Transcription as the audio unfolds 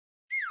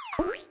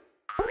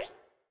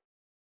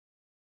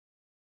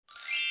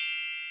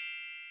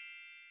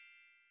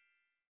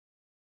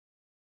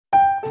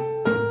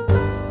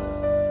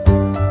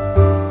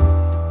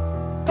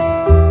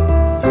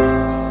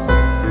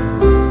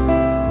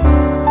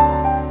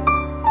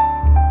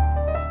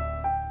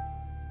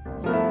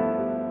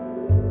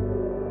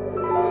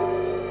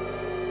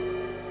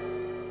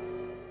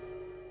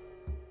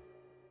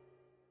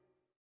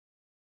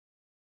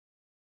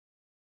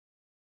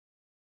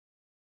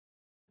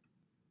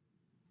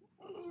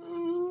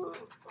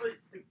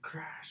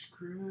crash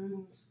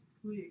cruise.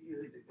 We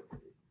good.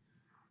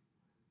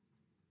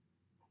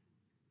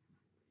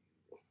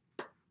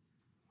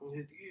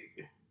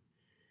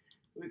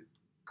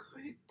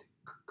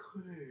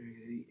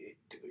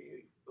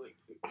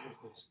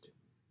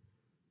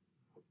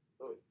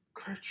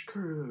 Crash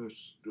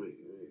cruise.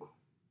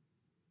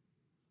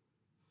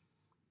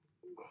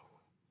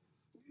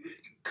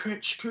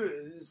 Crash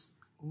cruise.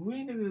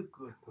 We never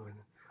good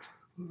one.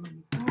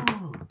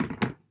 Oh,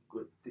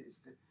 good this.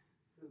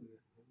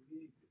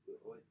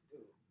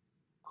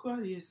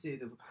 What do you say?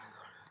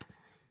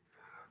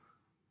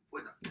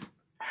 What?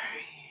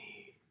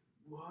 Hey,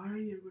 why are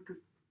you with the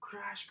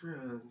crash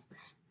cruise?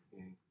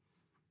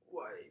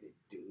 Why they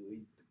do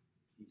it?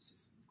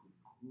 Pieces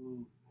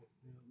good.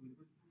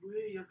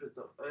 Way up the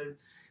top.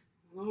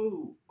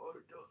 No, or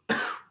the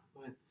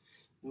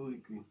no,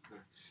 it green.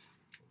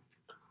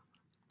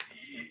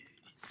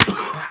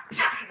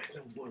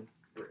 One.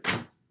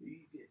 You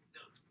get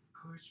the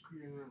crash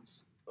cruise.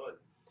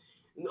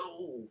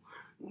 No.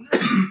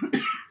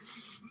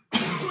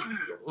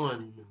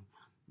 One.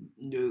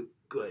 No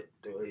good.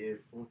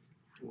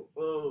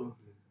 Oh,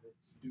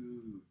 let's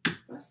do.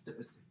 That's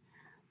this.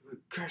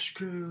 Crash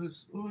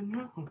cruise. Oh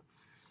no.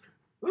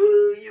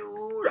 Oh,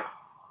 you.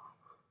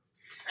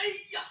 Hey,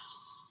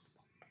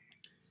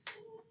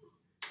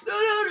 no,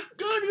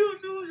 don't you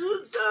do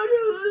this?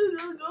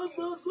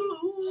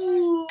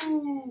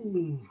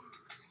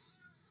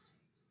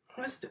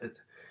 What's that?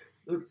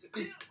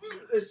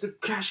 The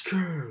crash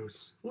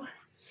cruise. What?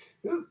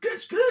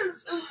 Catch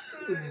kids!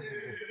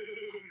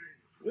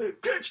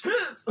 Catch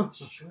kids!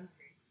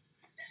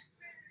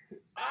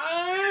 I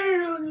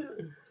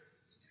don't.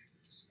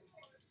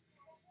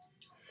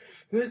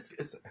 This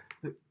is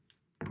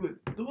good.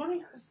 The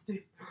one has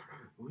the.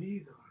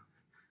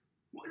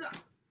 What up?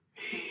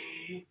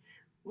 Hey,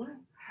 what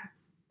have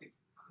the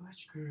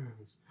catch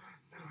girls?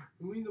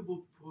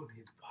 Winnable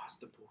pony,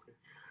 pasta pony.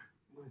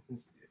 What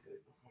is it?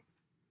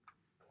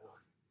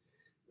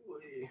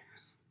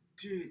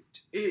 Dude,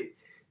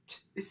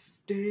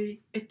 stay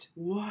at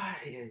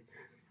why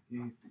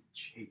you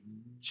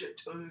change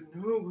it. Oh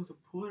no, what the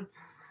point?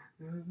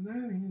 Let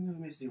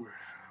me see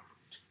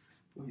around.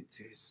 With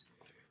this.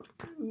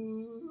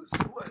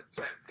 What's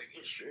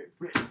happening? Shit,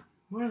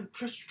 what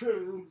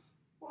questions?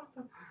 What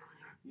the?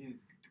 You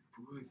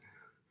put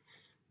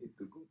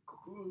the good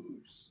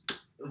cruise.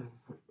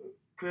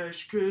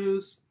 Crash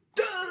cruise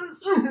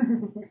does.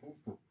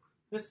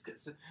 Let's get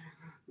some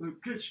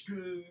crash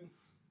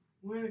cruise.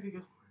 Where did you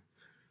go?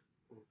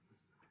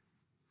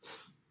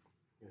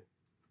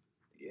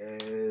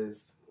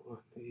 Yes.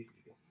 What these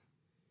guys?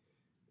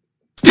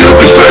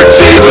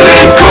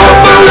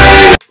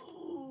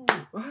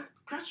 What?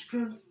 Catch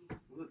guns.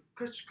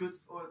 Catch guns.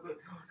 Oh,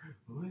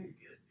 wait.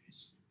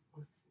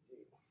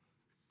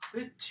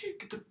 Let's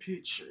take the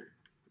picture.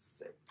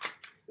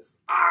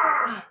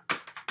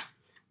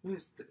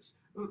 What's this?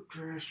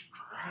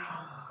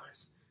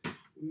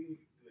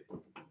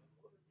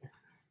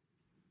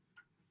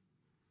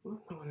 Oh,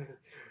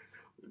 crash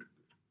cruise.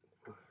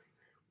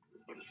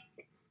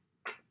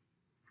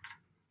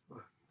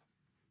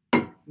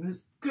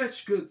 Let's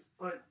catch goods.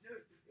 Go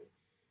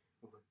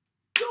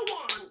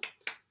on.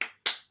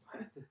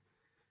 What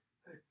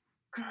the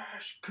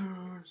crash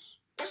goods?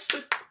 What's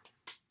it?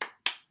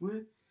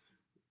 What?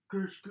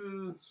 Crash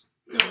goods.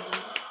 No.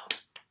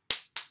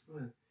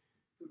 What?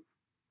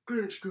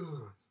 Crash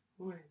goods.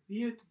 What?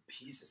 The other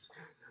pieces.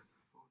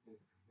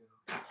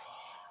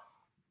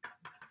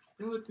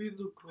 What do we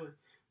look like?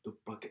 The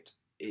bucket.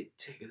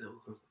 Take it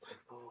over.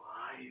 Oh,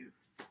 are you?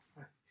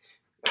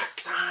 Last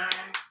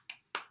time.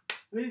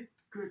 Wait.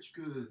 Crash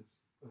goods.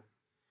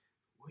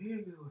 Where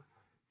you going?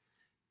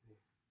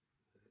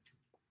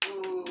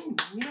 Oh,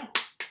 no.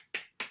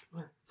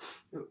 What?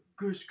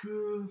 Crash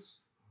goods.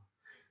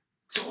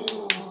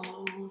 Oh.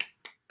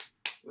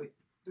 Wait,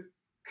 the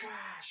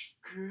crash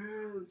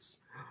goods.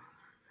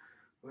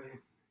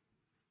 Wait.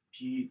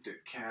 Pete the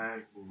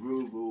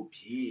kangaroo,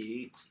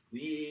 Pete.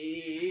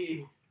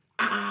 We.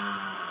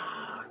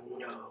 Ah,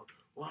 no.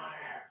 What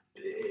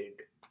happened?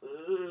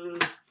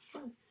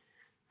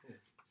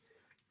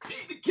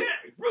 Pete the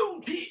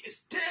kangaroo, Pete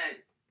is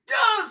dead.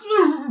 Does.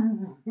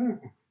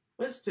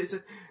 Let's taste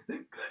it.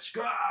 The crash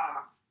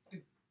grass.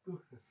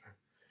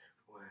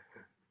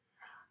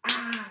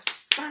 Ah,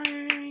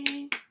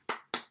 sorry.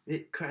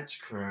 It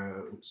catch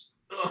crows.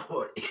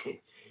 Oh,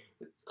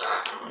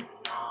 oh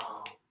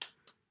no.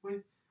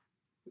 Wait,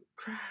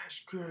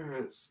 crash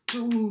crows.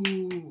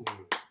 Ooh.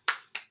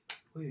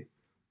 Wait,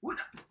 what?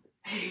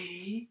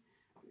 Hey,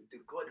 the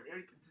God,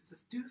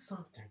 let's do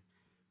something.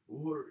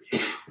 Worry.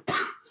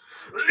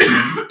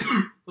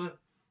 But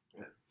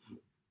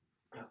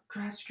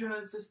crash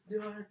crows is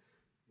doing.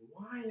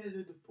 Why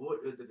did the board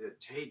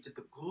take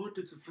the God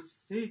to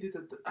facilitate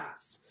the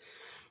ass?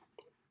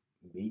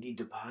 Maybe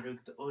the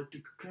product or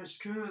the crash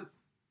crows.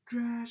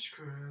 Crash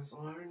crows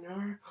are in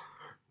our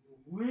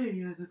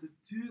way to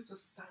do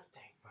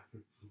something.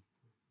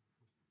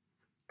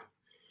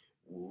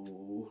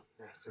 Ooh,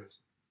 that was.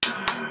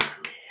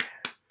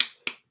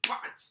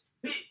 What?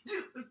 Hey, do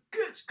the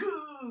crash crows.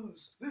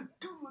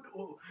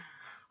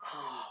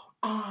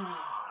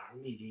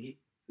 me.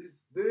 Is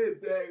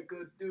that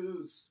good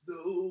news?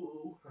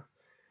 No.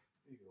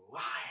 You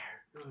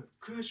liar.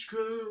 Crush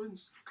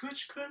Crunch.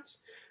 Crush Crunch.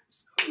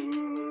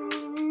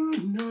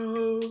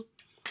 No.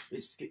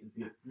 It's getting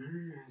the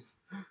worse.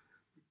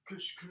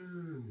 Crush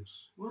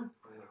Crunch. What?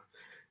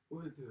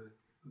 What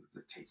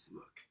the taste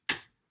look?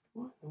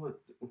 What the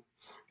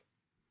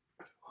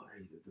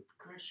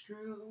Crush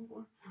Crunch?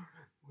 Where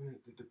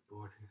did the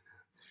board?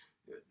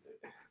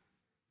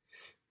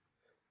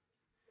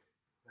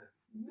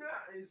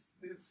 Nice.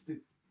 It's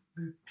the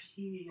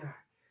P.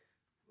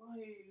 Why are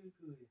you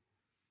doing?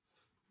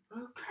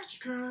 Oh, Crush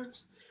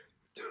Crunch.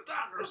 $2.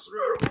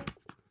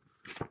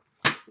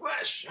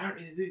 What shall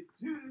it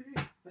do?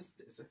 What's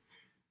this? The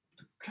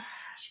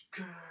Crush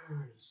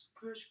Crunch.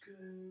 Crush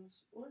Crunch.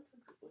 What?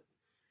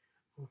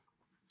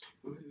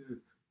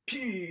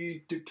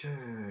 Peter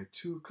Cat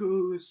to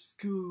go to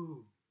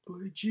school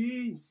by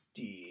jeans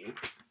Steve.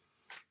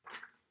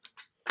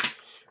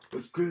 A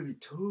gravy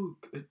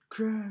took a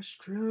Crush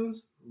Crunch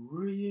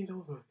reading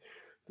over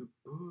the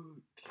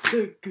book.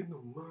 Thinking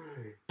of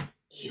mine.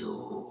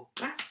 You.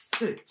 That's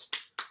it.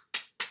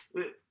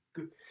 The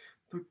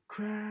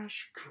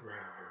Crush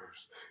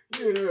Crunch.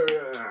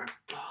 Yeah.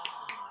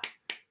 God.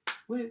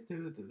 Wait,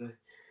 the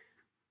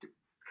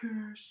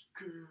Crush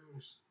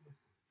Crunch.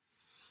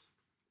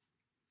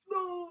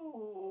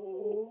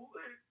 No.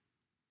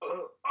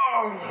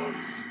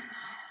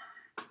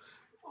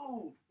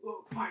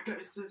 My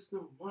guy says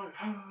no more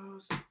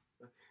house.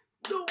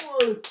 No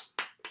one.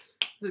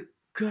 The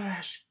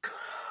Crush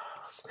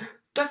Crunch.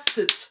 That's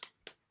it.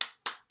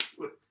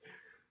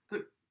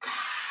 The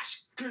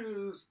Crush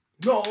Crunch.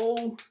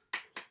 No.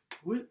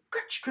 With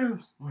Crush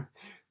Crunch.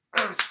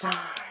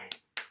 Outside.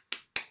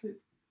 The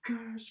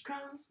Crush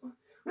Crunch.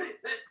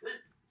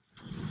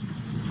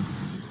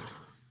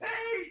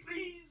 Hey,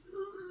 please.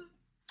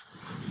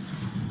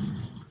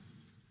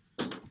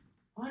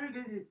 What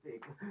did you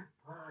think?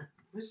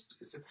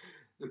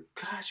 The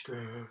Crush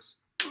Crunch.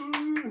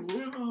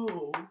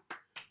 No.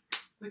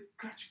 The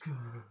Crush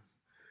Crunch.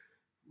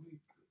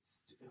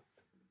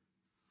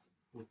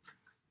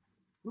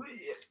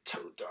 We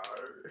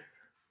Todar.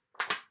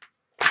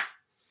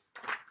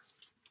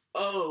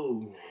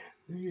 Oh,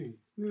 man.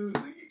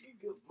 Goodbye.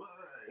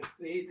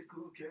 Hey, the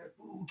cool cat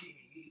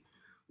boogie.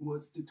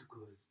 What's the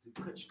cause? The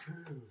Crush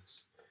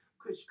Crunch.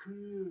 Crush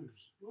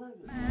Crunch. What?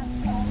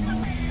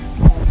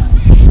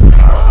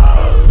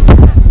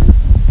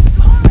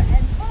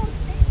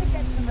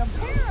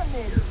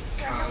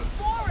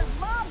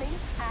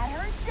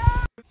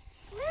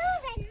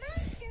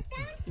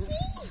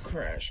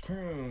 Crush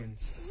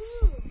Crunch.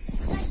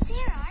 But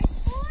there are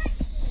 4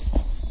 keys.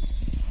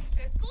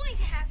 You're going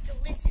to have to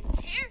listen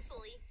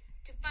carefully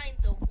to find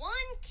the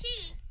one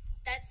key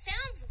that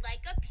sounds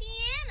like a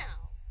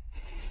piano.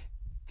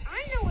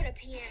 I know what a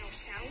piano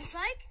sounds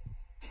like.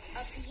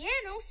 A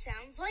piano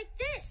sounds like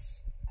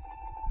this.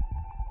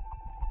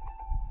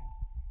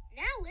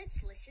 Now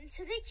let's listen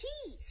to the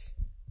keys.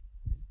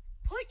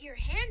 Put your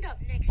hand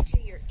up next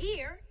to your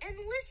ear and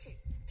listen.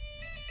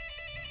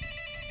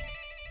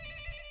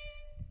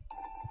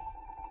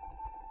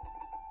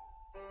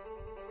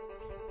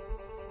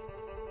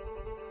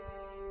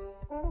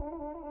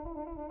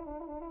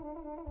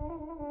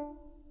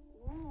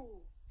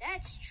 Ooh,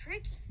 that's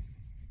tricky.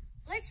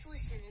 Let's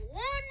listen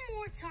one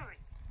more time.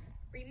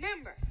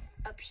 Remember,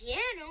 a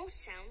piano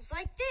sounds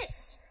like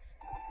this.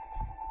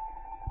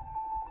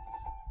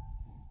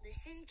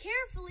 Listen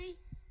carefully.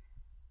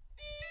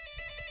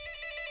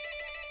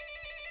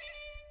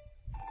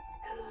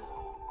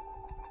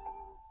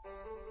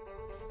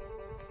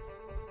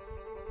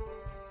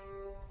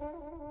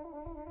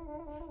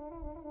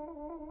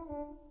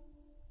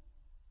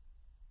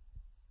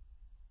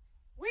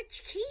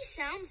 Which key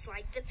sounds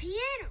like the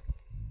piano?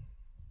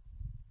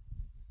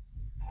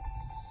 The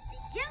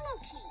yellow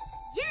key,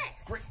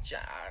 yes! Great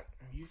job.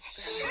 You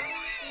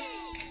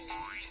Hooray!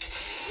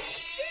 We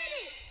did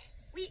it!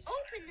 We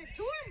opened the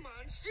door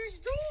monster's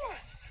door.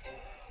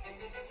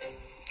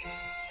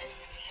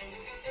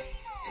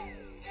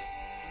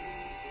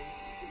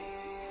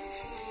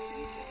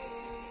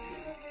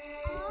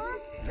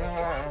 The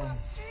door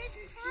monster is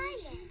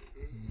crying.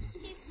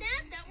 He's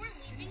sad that we're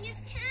leaving his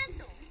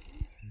castle.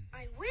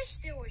 I wish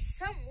there was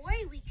some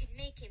way we could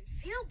make him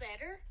feel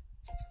better.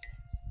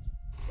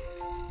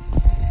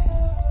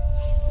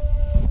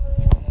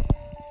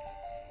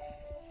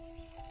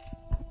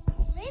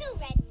 Little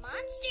Red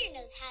Monster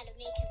knows how to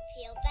make him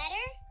feel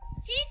better.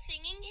 He's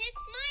singing his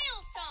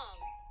smile song.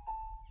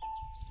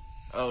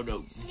 Oh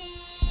no.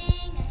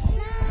 Sing a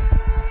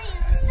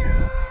smile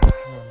song.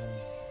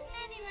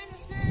 Everyone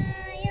will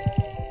smile.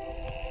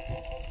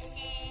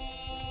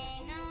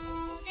 Sing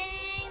all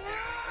day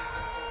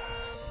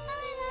long. I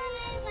love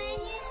it when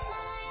you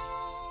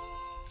smile.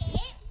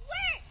 It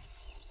worked!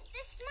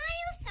 The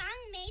smile song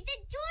made the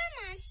door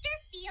monster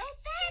feel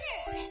better.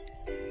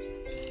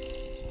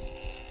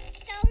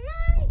 So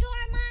long,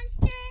 door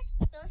monster.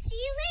 We'll see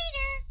you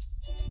later.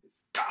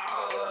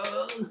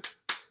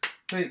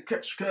 Hey,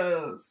 Crush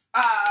Crunch.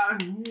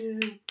 Yeah.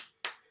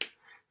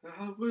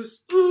 I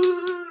was.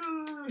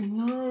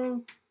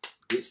 No.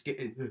 It's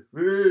getting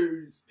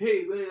worse.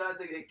 Hey, wait on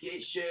the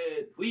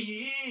vacation.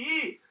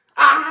 We.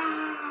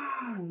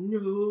 Ah!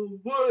 No.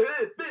 What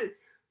happened?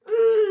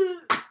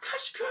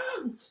 Crash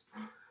crumbs.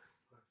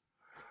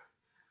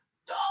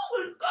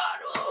 Oh, God.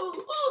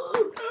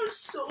 Oh, they're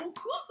so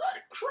cool.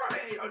 I'm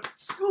crying at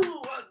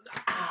school.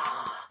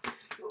 Ah.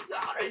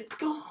 God, I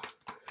go.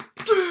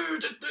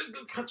 Dude,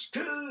 the catch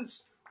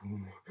crumbs.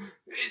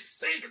 It's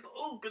sick.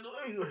 Oh, good.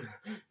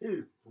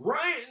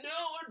 Right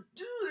now, I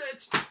do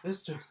that.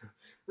 Let's do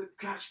the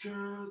crash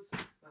cars.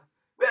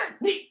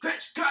 Red neat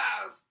crash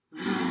cars.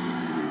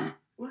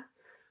 What?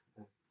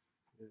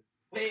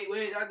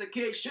 Wait on the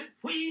kitchen.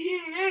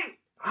 We.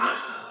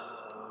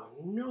 Ah,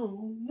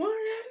 no. What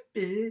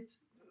happened?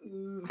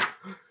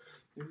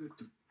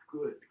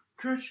 Good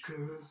crash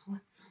cars.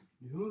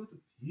 No,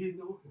 you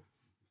know.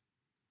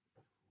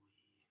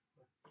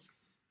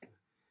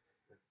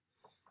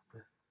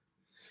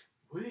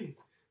 Wait.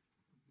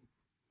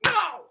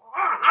 No!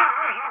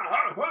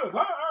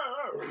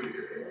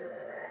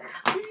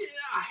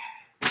 Yeah!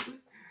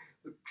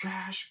 The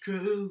crash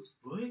goes,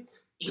 what?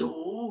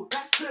 Yo,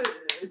 that's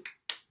it!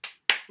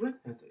 What?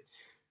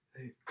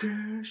 The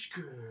crash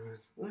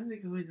goes. Let me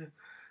go with the.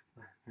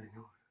 I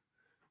know.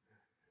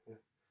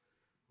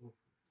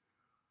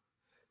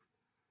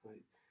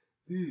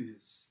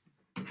 This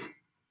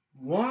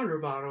water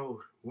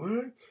bottle.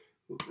 What?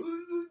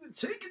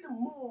 Take it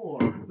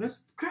more.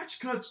 Let's crash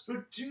cuts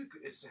for two.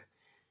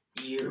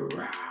 You're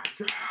right.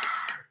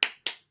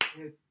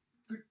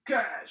 The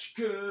cash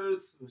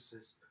cuts. What's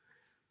this?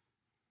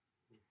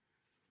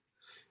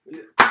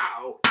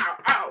 Ow, ow,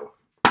 ow.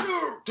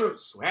 Don't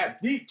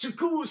swap. Need to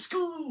go to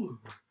school.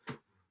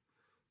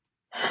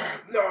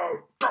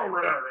 No,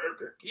 don't.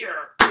 Here.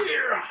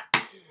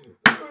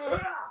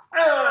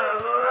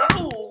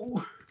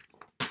 Oh.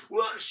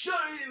 What should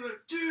I even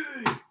do?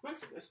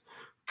 What's this?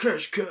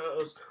 Cash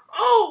cows.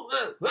 Oh,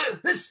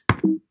 this.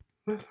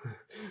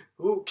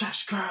 Oh,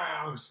 cash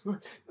cows.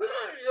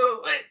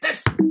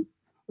 This.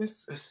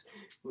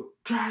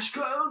 Cash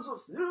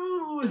cows.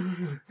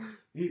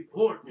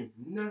 Important,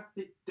 not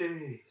the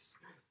days.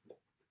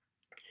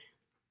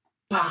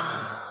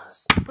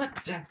 Boss.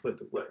 What's that for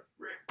the word?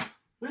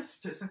 What's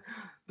this?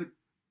 The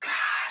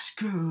cash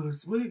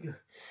cows. Wait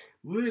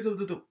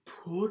the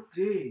poor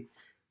day.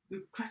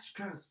 The cash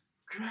cows.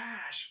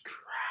 Crash.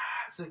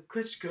 The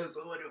crash cows.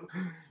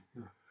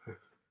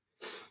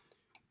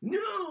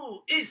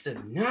 No, it's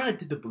not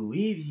to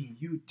believe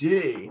you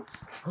day.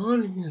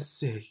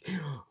 Honestly,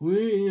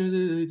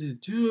 we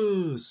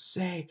do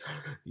say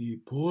you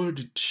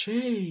bored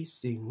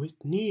chasing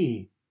with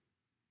me.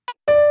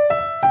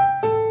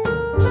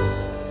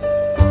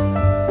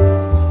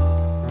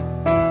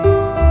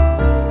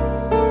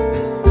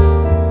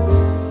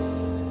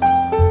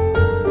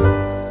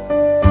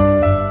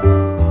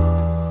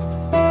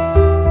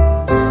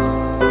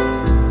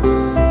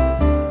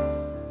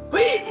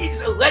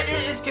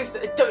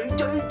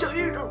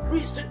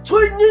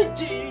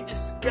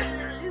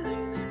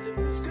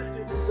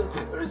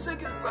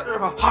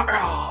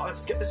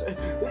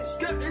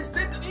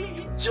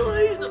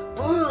 Enjoy the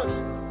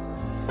books.